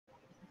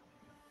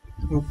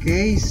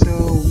Okay,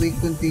 so we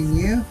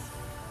continue.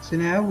 So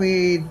now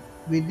we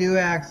do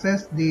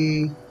access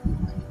the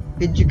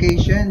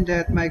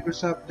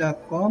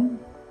education.microsoft.com.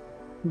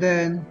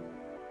 Then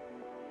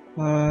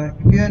if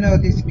you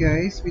notice,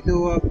 guys, we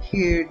do up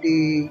here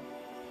the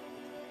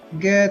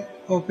get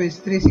Office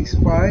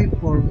 365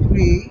 for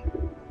free.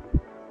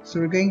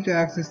 So we're going to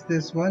access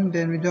this one.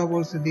 Then we do have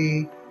also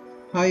the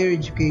higher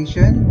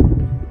education.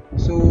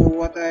 So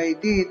what I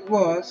did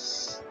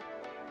was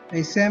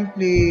I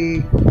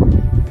simply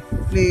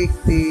click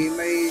the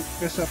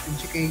Microsoft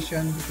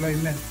Education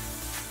deployment.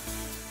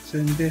 So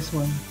in this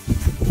one,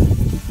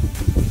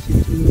 so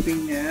it's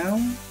moving now.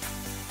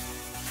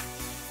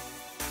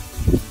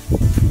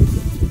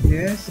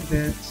 Yes,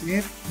 that's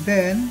it.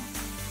 Then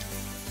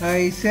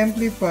I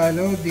simply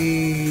follow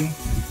the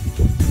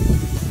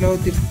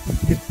cloud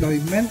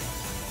deployment.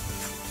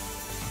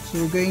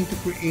 So we're going to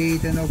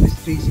create an Office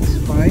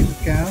 365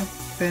 account,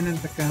 tenant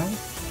account.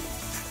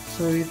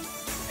 So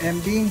I'm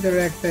being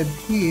directed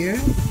here.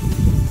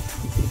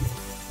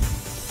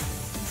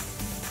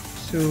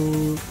 So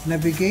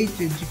navigate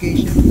to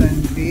education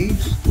plan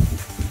page,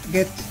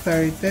 get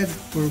started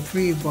for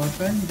free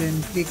button, then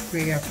click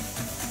free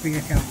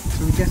account.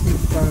 So we just need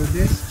to follow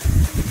this.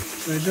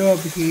 So go up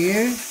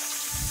here,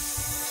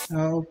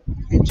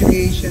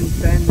 education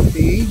plan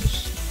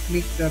page,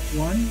 click that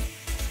one.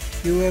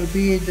 You will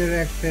be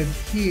directed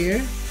here,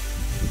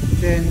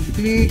 then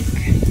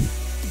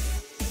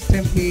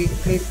simply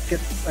click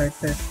get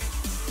started.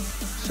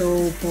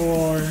 So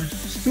for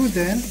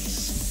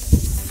students,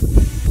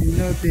 you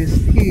notice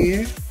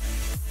here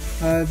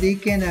they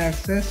can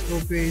access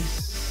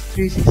Office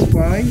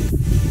 365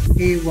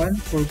 A1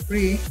 for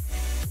free,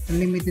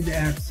 unlimited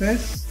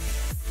access,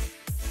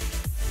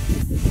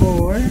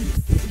 or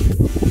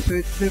so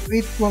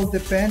it will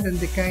depend on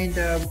the kind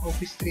of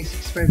Office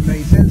 365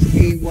 license.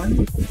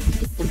 A1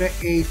 for the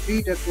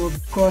A3 that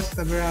would cost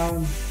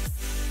around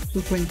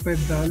 $2.5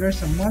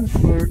 a month,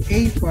 or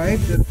A5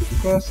 that would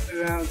cost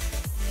around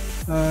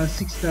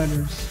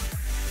 $6.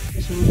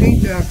 So we're going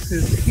to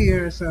access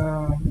here as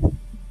a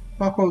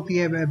faculty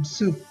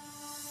EVSU.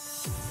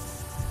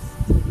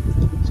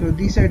 So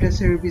these are the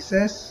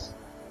services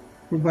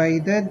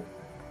provided.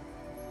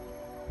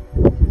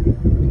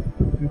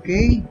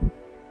 Okay.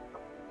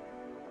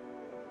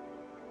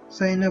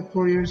 Sign up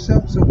for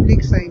yourself. So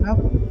click sign up.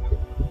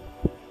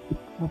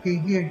 Okay,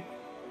 here.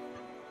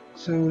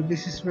 So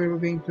this is where we're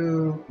going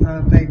to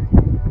type.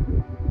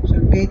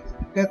 So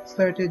get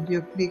started.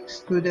 You click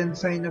student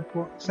sign up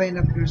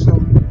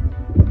yourself.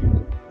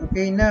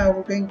 Okay, now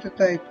we're going to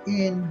type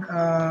in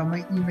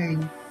my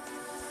email.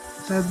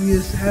 So I'll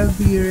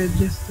be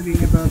registering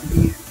about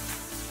the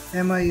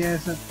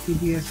mis@pbsv.pw.ph.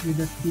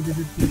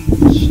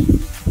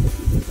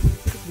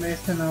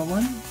 Nice to know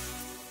one.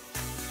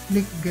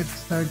 Click get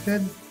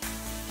started.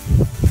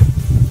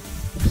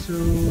 So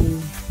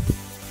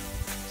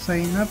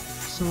sign up.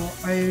 So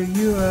are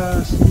you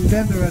a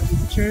student or a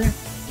teacher?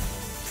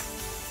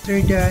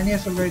 Sir Danny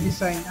has already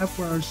signed up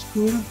for our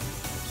school.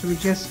 So we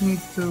just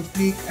need to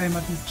click I'm a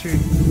teacher.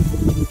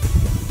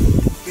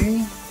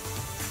 Okay.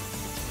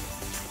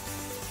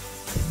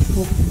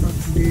 Hope of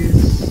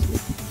this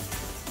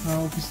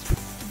office.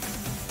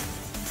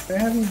 I'm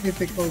having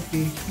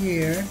difficulty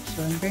here,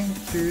 so I'm going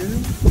to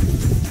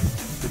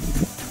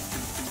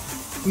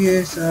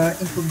use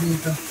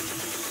incognito.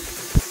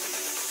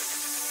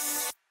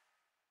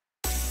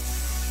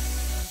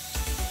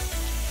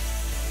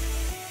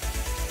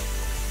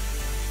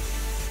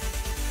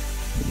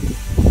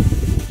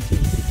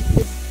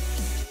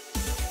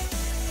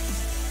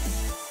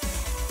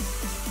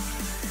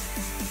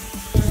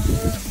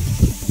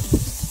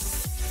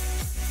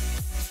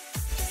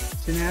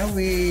 So now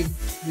we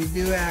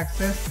do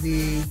access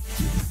the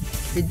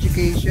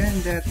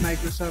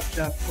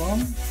education.microsoft.com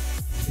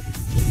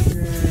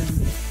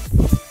and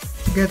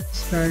get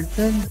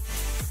started.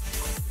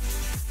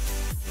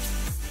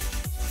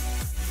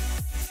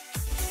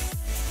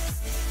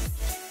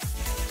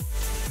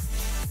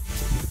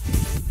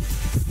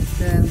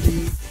 Then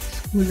the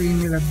school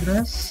email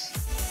address,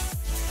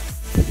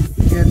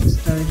 get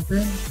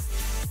started.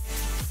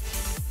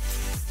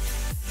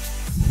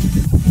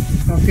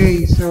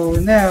 Okay, so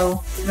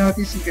now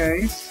notice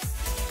guys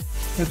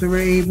that we were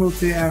able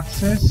to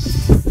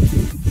access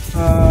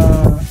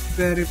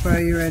verify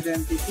your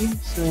identity.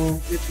 So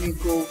let me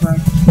go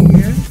back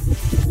here,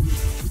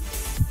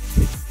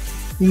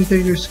 enter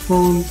your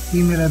school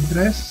email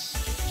address,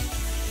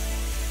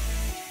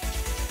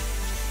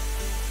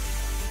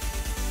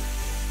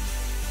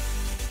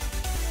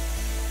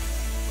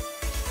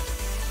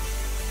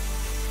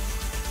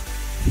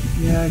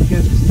 yeah,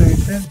 get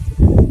started.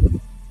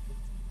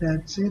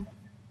 That's it.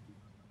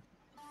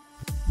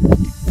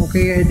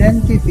 Okay,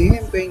 identity,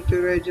 I'm going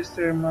to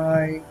register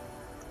my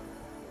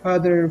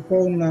other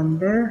phone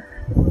number.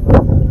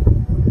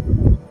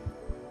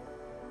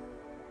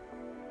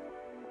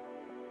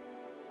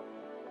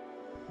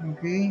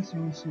 Okay, so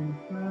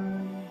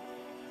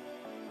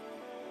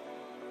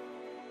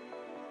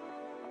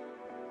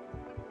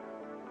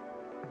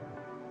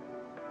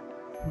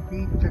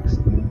okay,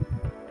 text me.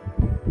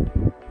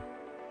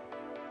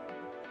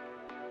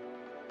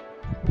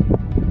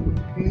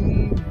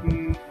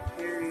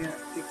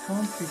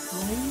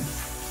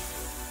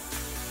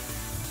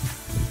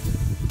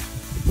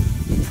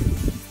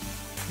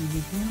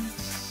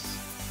 Philippines.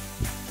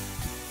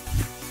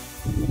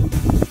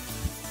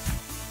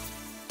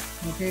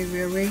 Okay, we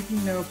are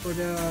waiting now for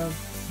the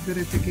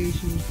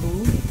verification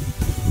code.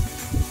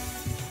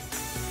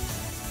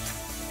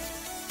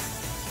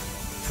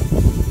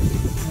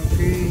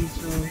 Okay,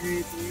 so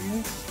here it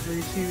is. I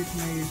receive it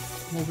my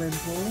mobile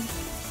phone.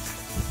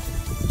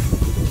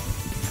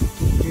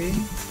 Okay,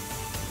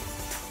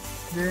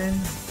 then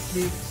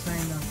click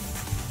sign up.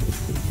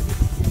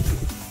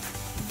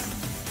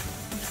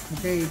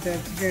 Okay,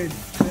 that's good.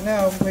 So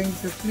now I'm going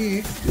to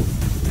click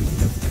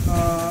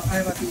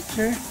I'm a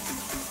teacher.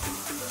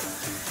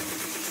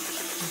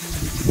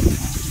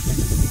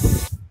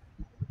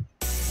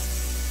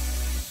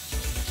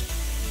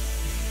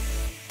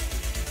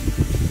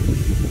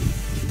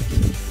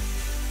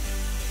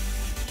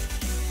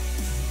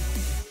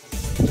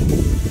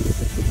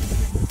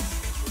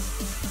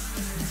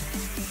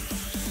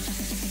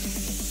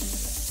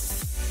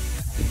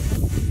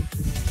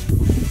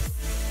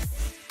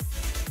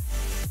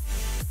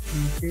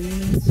 Okay,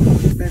 so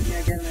type me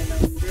again my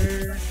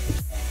number.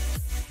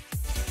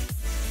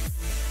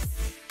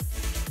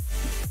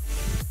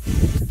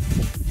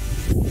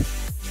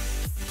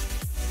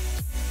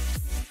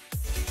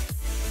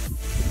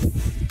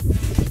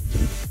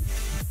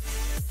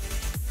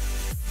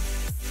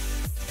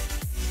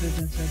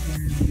 Seven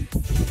seven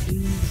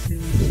 7.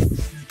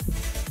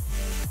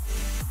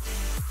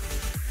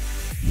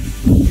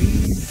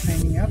 Okay,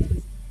 signing up.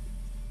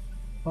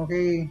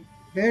 Okay,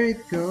 there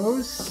it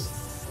goes.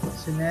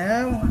 So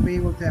now I'll be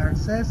able to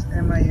access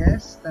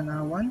MIS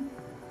Tanawan.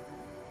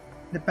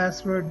 The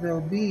password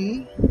will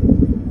be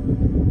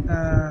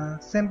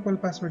simple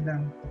password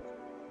lang.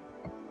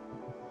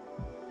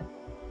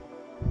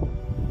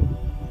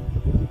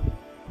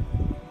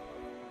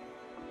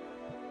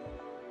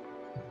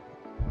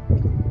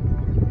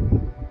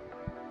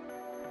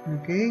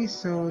 Okay,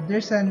 so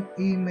there's an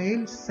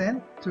email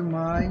sent to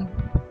my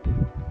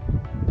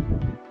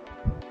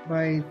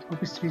by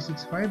Office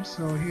 365.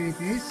 So here it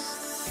is.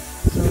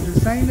 So the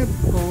sign up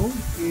code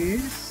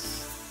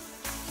is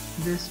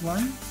this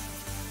one,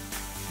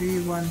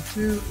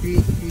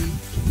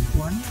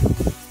 312881.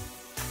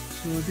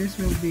 So this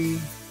will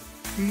be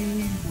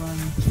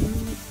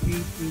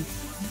 312881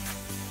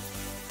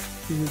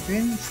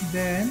 Philippines.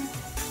 Then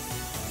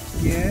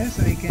yes,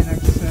 I can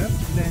accept.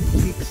 Then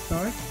click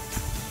start.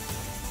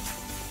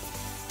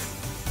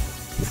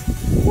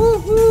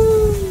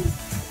 Woohoo!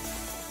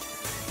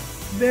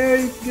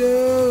 There it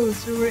goes.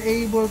 So we're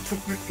able to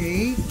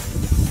create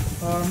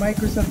our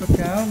Microsoft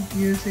account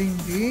using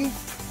the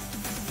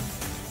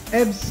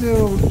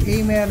EVSU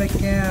email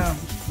account.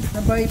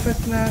 Na-bypass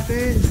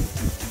natin.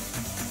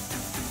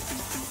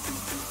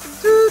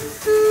 Toot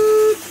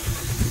toot!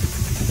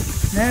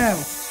 Now,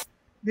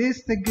 this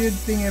is the good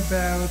thing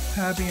about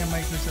having a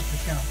Microsoft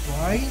account.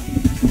 Why?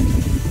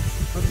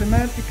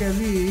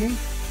 Automatically,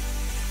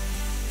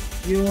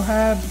 you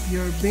have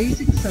your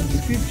basic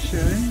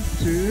subscription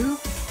to,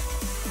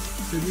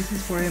 so this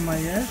is for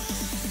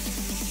MIS.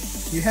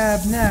 You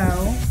have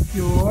now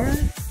your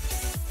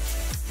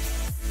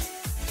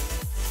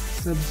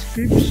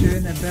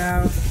subscription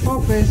about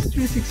Office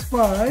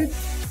 365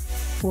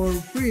 for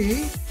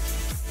free.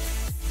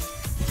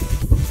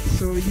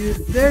 So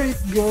there it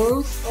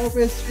goes,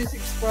 Office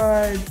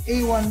 365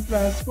 A1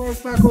 Plus for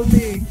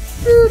faculty.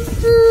 Toot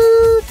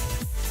toot!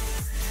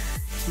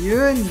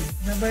 Yun,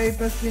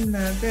 na-bypass din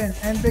natin.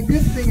 And the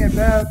good thing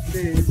about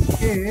this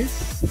is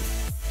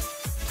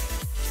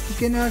you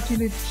can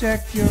actually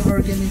check your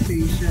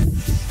organizations.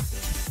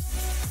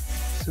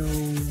 So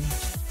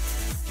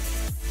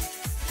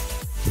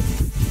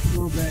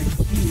go back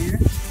here.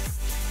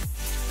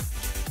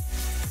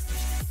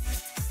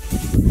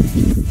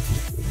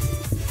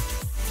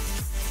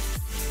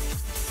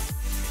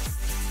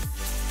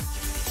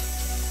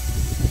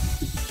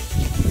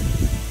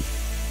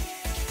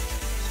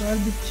 So I'll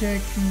be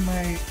checking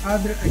my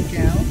other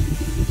account.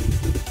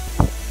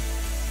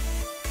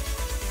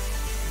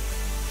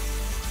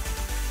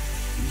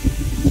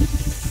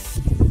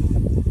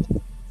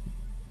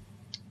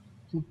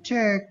 To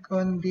check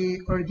on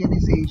the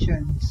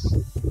organizations.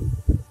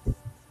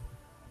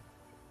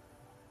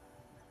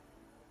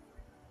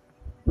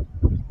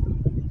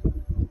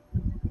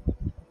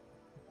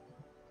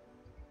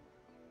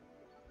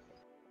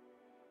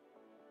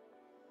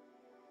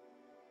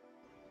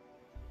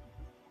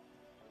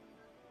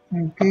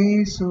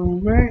 Okay, so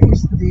where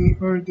is the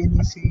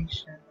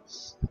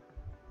organizations?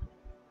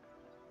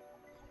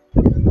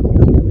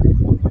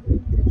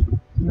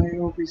 My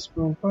office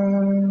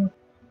profile.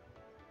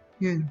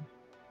 Yun.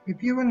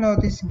 If you will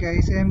notice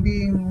guys, I'm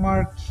being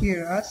marked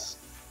here as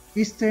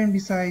Eastern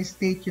Visayas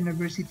State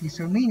University.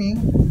 So meaning,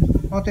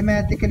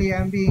 automatically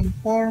I'm being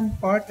formed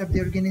part of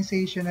the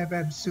organization of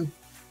EVSU.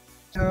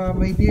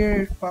 My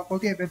dear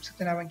faculty of EVSU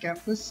Tanawan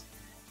Campus,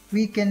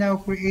 we can now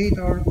create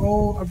our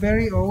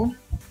very own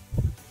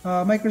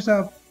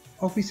Microsoft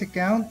Office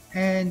account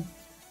and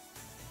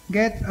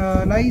get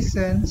a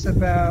license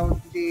about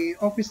the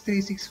Office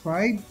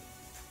 365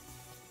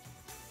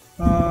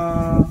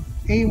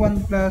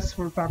 A1 Plus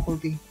for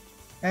faculty.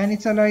 and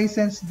it's a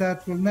license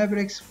that will never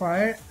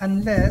expire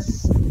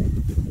unless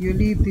you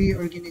leave the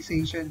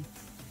organization.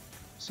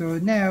 So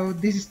now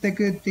this is the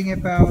good thing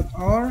about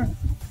our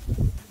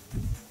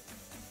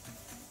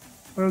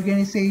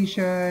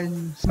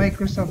organization's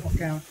Microsoft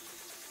account.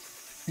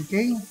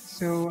 Okay,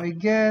 so I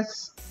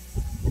guess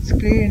it's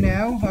clear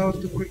now how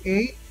to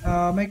create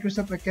a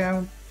Microsoft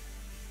account.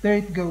 There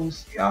it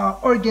goes,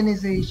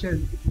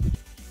 organization.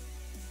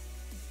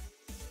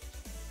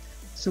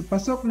 So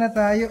pasok na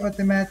tayo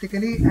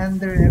automatically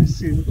under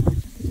EVSU.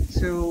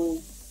 So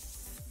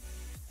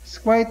it's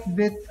quite a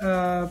bit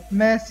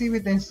messy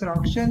with the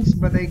instructions,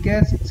 but I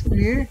guess it's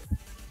clear.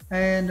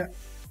 And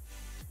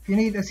if you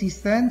need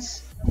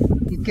assistance,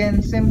 you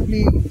can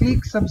simply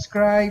click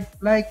subscribe,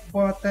 like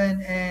button,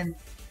 and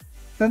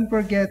don't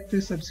forget to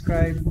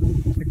subscribe.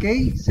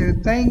 Okay, so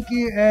thank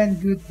you and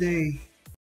good day.